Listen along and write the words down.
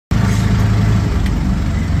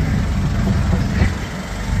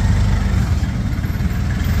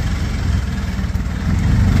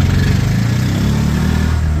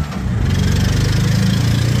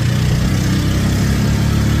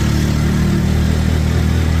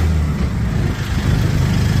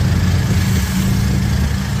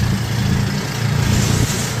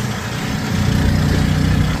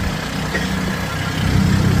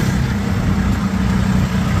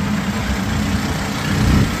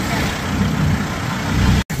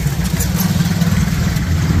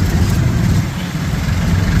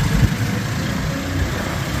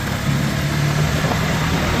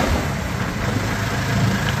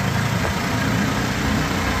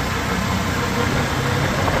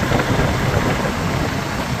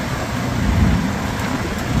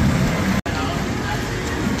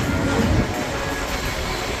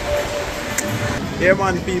Yeah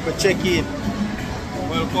man, people, check in.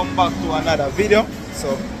 Welcome back to another video.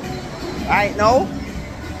 So right now,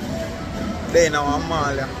 then our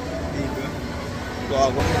mall, people.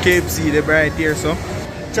 Go KFC, the right here, so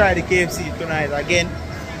try the KFC tonight again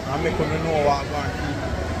and make you know what I'm going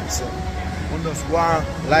to eat. So we just go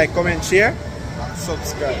and like, comment, share and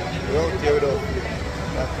subscribe. We're out here without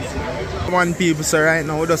you. Come on people, so right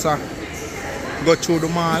now we just go through the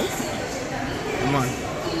mall. Man,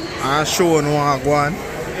 and show you what I go on.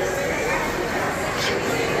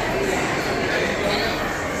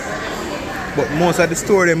 But most of the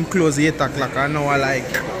store them close 8 o'clock and now I like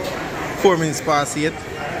 4 minutes past 8.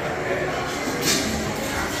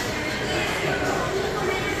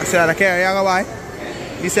 I say I carry you go buy.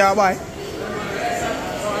 You say I buy?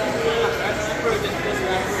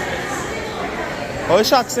 How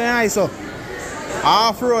shocks say I so?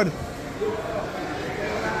 Off road.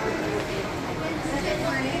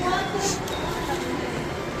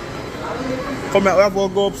 Come here, we have to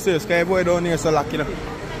go upstairs because boy down here so lucky now.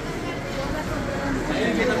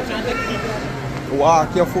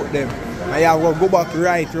 Walk your foot them. And you have to go back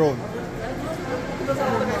right round.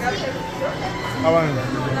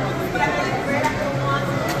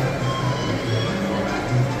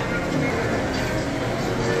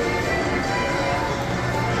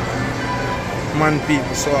 Man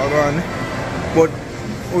people, so I gone. But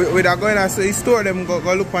we are going to say store them, go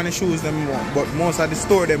look on the shoes them more. But most of the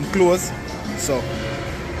store them close. So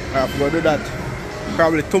I have to go do that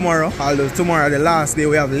probably tomorrow. Although tomorrow the last day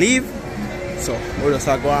we have leave. So we just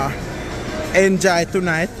go and enjoy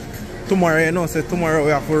tonight. Tomorrow, you know, say tomorrow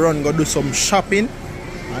we have to run, go do some shopping.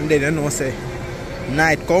 And then, you know, say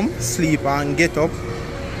night come, sleep and get up.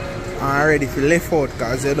 And ready for left out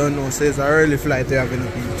because you don't know, say it's an early flight we have in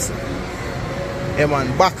the people. So. Yeah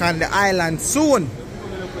man, back on the island soon.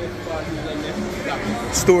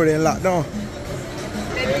 Store in lockdown.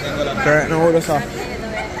 So right now we just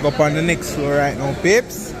go up on the next floor right now,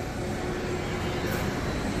 peeps.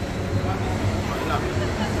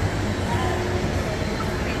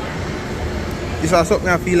 This is something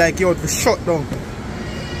I feel like you ought to shut down.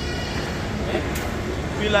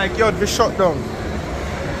 Feel like you ought to shut down.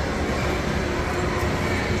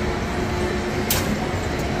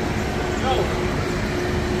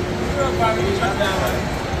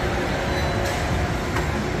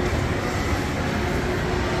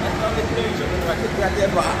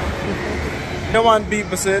 No one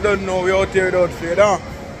people say they don't know we out here without fear, huh?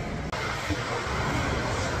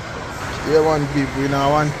 Yeah, one people in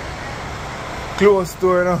one close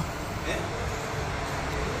store now.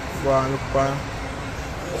 Go and look for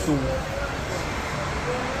two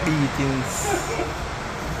beatings.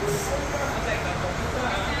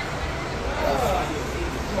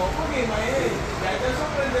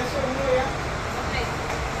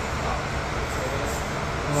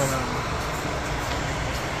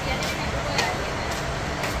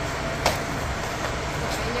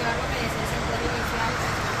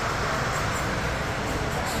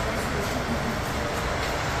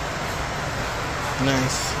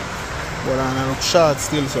 Nice. But I look short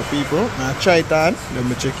still, so people. I try it on, let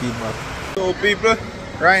me check it back. So people,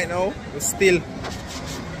 right now we're still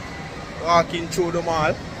walking through the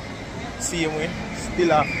mall. Same way,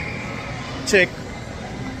 still a check.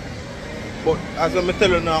 But as I'm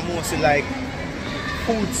telling you now, mostly like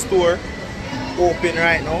food store open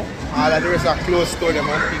right now. All of the rest are closed store, them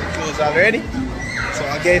are closed already. So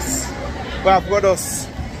I guess we have got us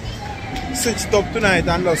switched up tonight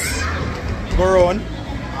and just go around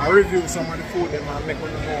and review some of the food them and make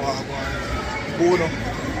them know how to go down.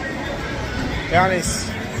 Be honest,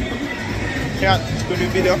 yeah, to the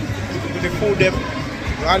video, to the food them,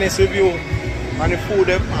 be honest review on the food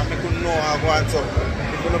them and make them know how to go on. So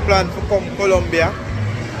if you plan to come to Colombia,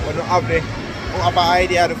 but don't have an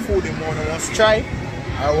idea of the food you want to try,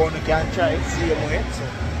 or one you can try, see them way. So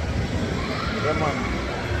yeah man,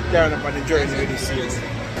 carrying up on the journey with this series.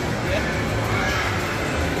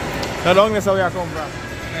 How long is where you come from?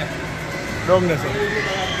 Yeah. Downstairs.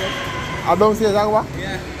 How downstairs I go?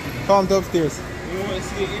 Yeah. Come to upstairs. You want to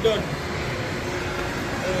see it? You done?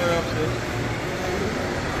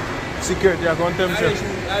 Security, I can't tell me.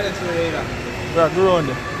 I'll go around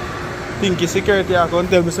there. Think security, I can't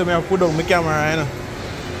tell me, so I put down my camera, you know.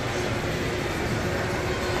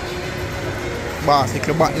 Boss, if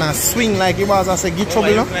you back now swing like you boss, I say get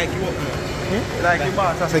trouble, no? Like you up now. Like you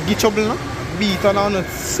boss, I say get trouble, no? Beat on the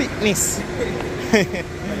sickness.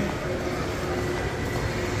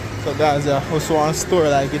 So that's also one store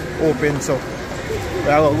like it open, so we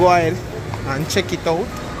are going to go ahead and check it out.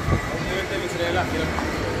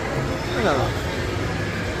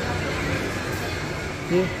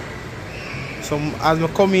 some as I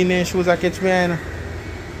come in there, shoes I catch me in.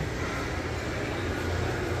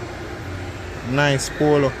 Nice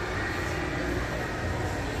polo.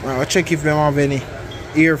 I'll check if them have any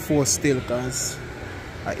Air Force still, cause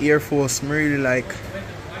Air Force I really like.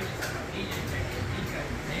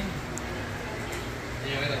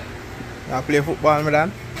 I play football,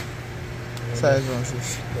 madam. Size one,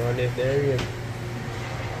 sis.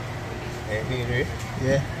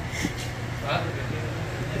 Yeah.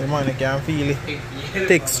 The man can feel it.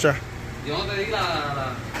 Texture.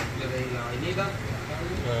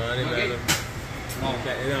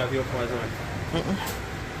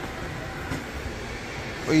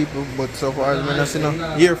 But so far as I see no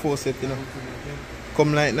Air Force set, you know.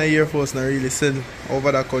 Come like na Air Force not really sell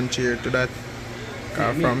over the country to that.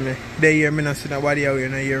 From me. They hear me not see nobody out here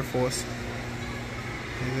in the Air Force.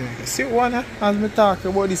 See one as me talk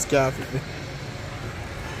about this car fit me.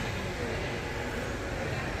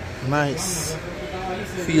 Nice.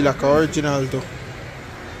 Feel like original too.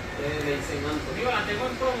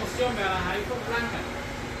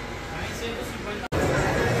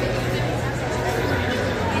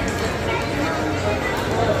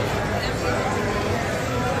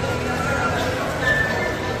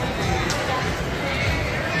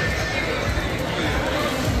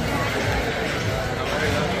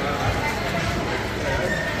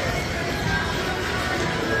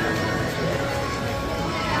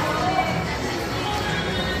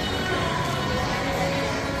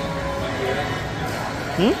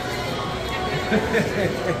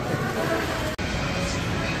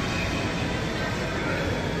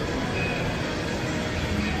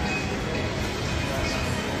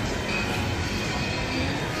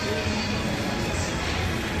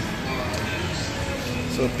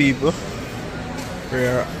 So people,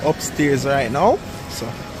 we're upstairs right now, so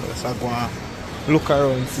let's go and look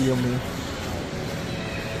around and see me.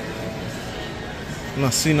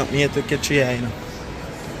 Not seeing up here to catch your eye, you know.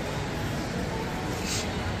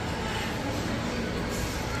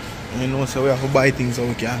 You know, so we have to buy things so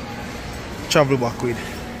we can travel back with.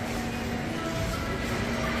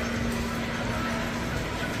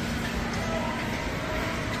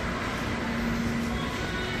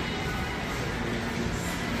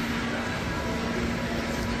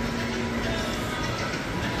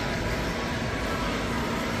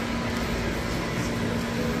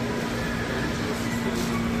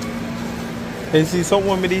 You see something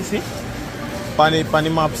with me see? On the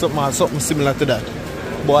map something similar to that.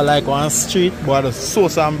 But like one street, but the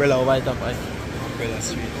source umbrella over the top. Umbrella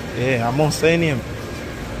Street. Yeah, I must say name.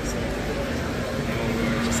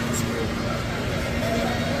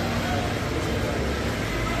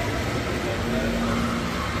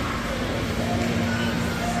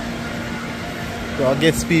 So I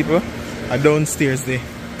guess people are downstairs there,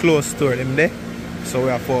 close store them there. So we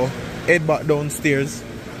have to head back downstairs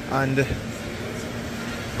and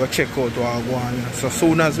go check out what we're going. So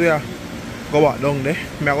soon as we are go back down there,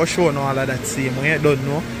 I'm going to show you all of that same way. Don't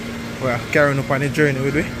know. We're carrying up on the journey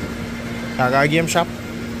with me. I got a game shop.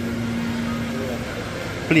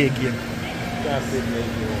 Play a game.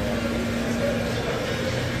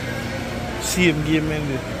 Same game in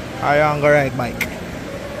the I am going to ride bike.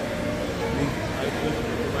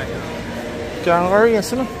 Can go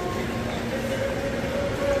race, you know?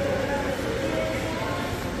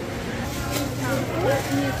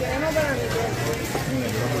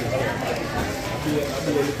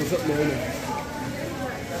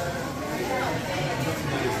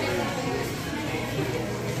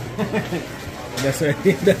 That's right,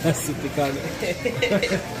 that's the kind of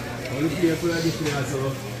only play for additional so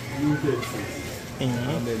utensils.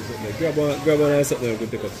 And then something. Grab on something, we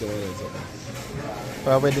could take up someone else.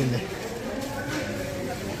 What are we doing there?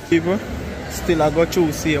 People still I go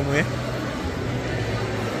through same way.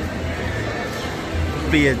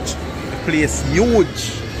 The place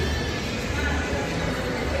huge.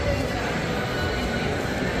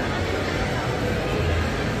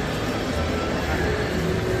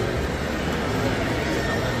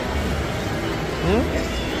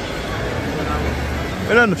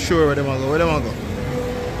 I'm not sure where they want to go. Where they want to go?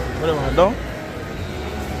 Where they want to go?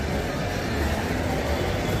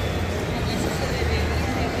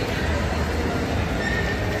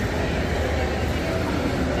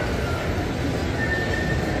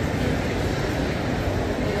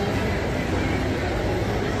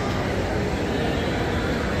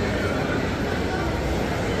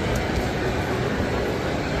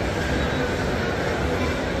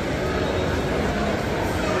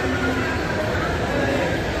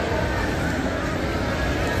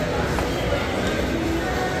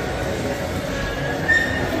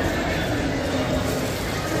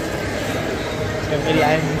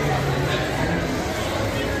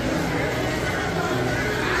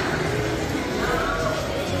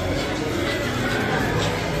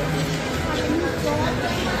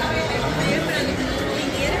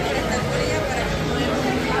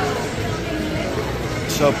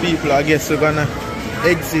 people, I guess we're gonna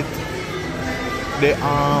exit the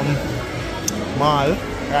mall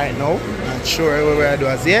right now. Not sure where we are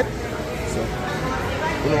doing as yet. So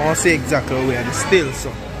we don't want to say exactly where we are still,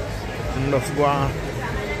 so I'm just go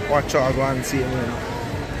and watch out, go and see him.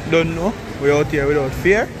 Don't know. We're out here without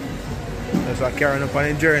fear. Just like carrying up on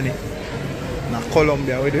a journey. Now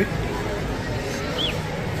Colombia we do it.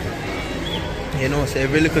 You know, so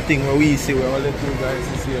every little thing where we see, where all the two guys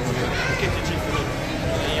see.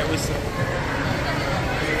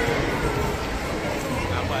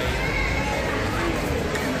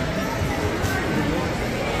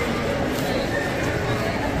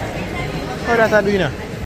 How that are doing now?